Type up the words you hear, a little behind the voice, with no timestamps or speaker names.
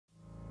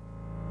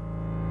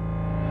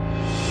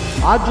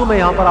आज जो मैं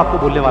यहाँ पर आपको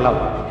बोलने वाला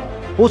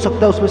हूँ, हो सकता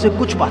है उसमें से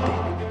कुछ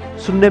बातें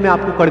सुनने में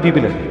आपको कड़वी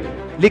भी लगे,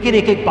 लेकिन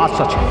एक एक बात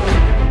सच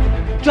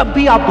है। जब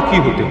भी आप दुखी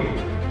होते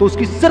हो तो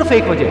उसकी सिर्फ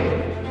एक वजह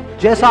है,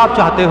 जैसा आप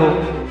चाहते हो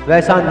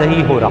वैसा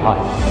नहीं हो रहा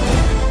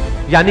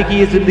है, यानी कि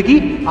ये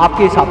जिंदगी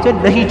आपके हिसाब से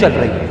नहीं चल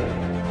रही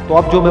है। तो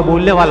अब जो मैं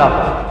बोलने वाला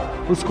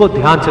हूं उसको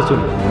ध्यान से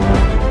सुनो।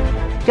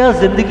 क्या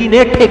जिंदगी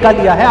ने ठेका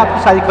लिया है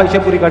आपकी सारी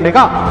ख्वाहिशें पूरी करने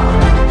का?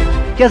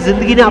 क्या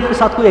जिंदगी ने आपके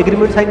साथ कोई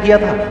एग्रीमेंट साइन किया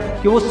था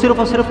कि वो सिर्फ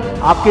और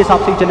सिर्फ आपके हिसाब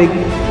से ही चलेगी?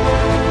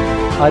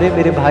 अरे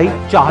मेरे भाई,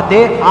 चाहते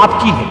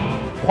आपकी है,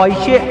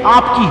 ख्वाहिशें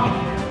आपकी है,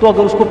 तो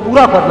अगर उसको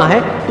पूरा करना है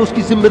तो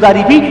उसकी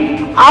जिम्मेदारी भी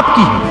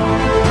आपकी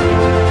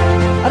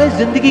है। अरे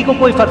जिंदगी को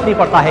कोई फर्क नहीं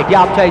पड़ता है कि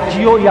आप चाहे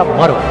जियो या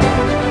मरो,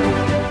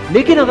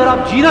 लेकिन अगर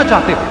आप जीना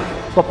चाहते हो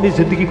तो अपनी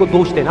जिंदगी को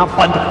दोष देना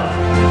बंद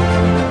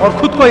करो और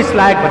खुद को इस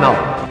लायक बनाओ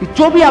कि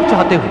जो भी आप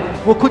चाहते हो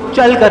वो खुद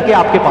चल करके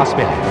आपके पास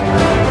में आए।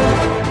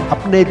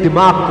 अपने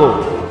दिमाग को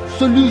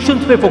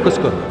सॉल्यूशंस पे फोकस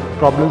करो,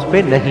 प्रॉब्लम्स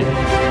पे नहीं।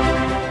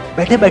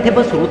 बैठे बैठे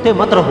बस रोते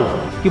मत रहो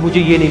कि मुझे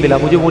ये नहीं मिला,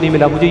 मुझे वो नहीं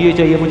मिला, मुझे ये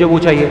चाहिए, मुझे वो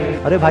चाहिए।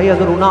 अरे भाई,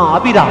 अगर रोना आ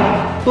भी रहा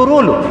है तो रो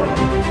लो,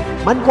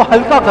 मन को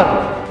हल्का कर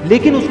लो,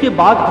 लेकिन उसके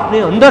बाद अपने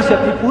अंदर से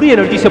अपनी पूरी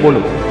एनर्जी से बोलो,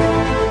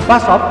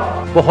 बस अब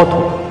बहुत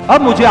हो,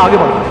 अब मुझे आगे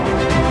बढ़ना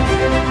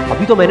है।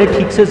 अभी तो मैंने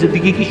ठीक से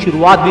जिंदगी की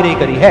शुरुआत भी नहीं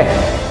करी है,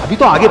 अभी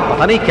तो आगे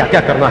पता नहीं क्या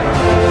क्या करना है।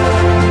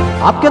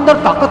 आपके अंदर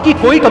ताकत की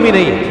कोई कमी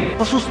नहीं है,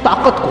 बस उस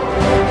ताकत को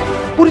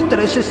पूरी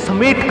तरह से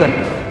समेट कर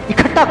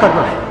इकट्ठा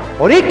करना है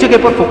और एक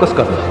जगह पर फोकस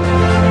करना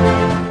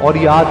है। और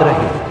याद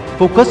रहे,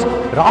 फोकस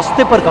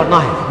रास्ते पर करना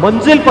है,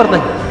 मंजिल पर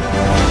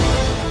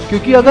नहीं,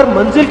 क्योंकि अगर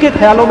मंजिल के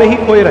ख्यालों में ही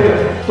खोए रहे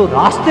तो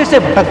रास्ते से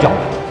भटक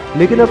जाओ।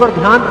 लेकिन अगर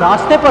ध्यान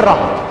रास्ते पर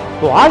रहा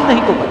तो आज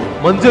नहीं तो कल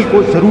मंजिल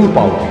को जरूर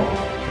पाओगे।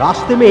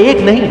 रास्ते में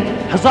एक नहीं,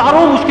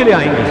 हजारों मुश्किलें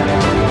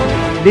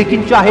आएंगी,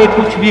 लेकिन चाहे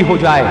कुछ भी हो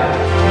जाए,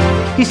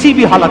 किसी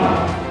भी हालत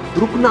में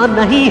रुकना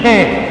नहीं है,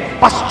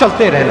 बस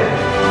चलते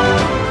रहना।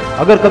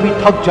 अगर कभी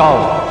थक जाओ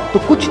तो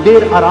कुछ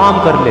देर आराम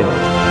कर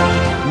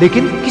लेना,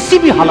 लेकिन किसी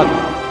भी हालत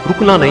में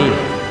रुकना नहीं है,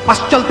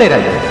 बस चलते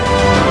रहना।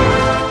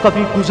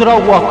 कभी गुजरा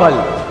हुआ कल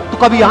तो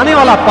कभी आने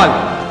वाला कल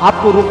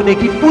आपको रोकने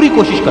की पूरी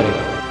कोशिश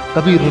करेगा,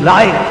 कभी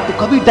रुलाए तो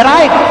कभी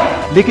डराएगा,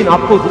 लेकिन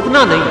आपको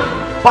रुकना नहीं है,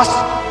 बस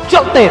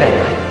चलते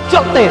रहना है,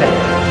 चलते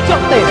रहना है,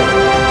 चलते रहना है।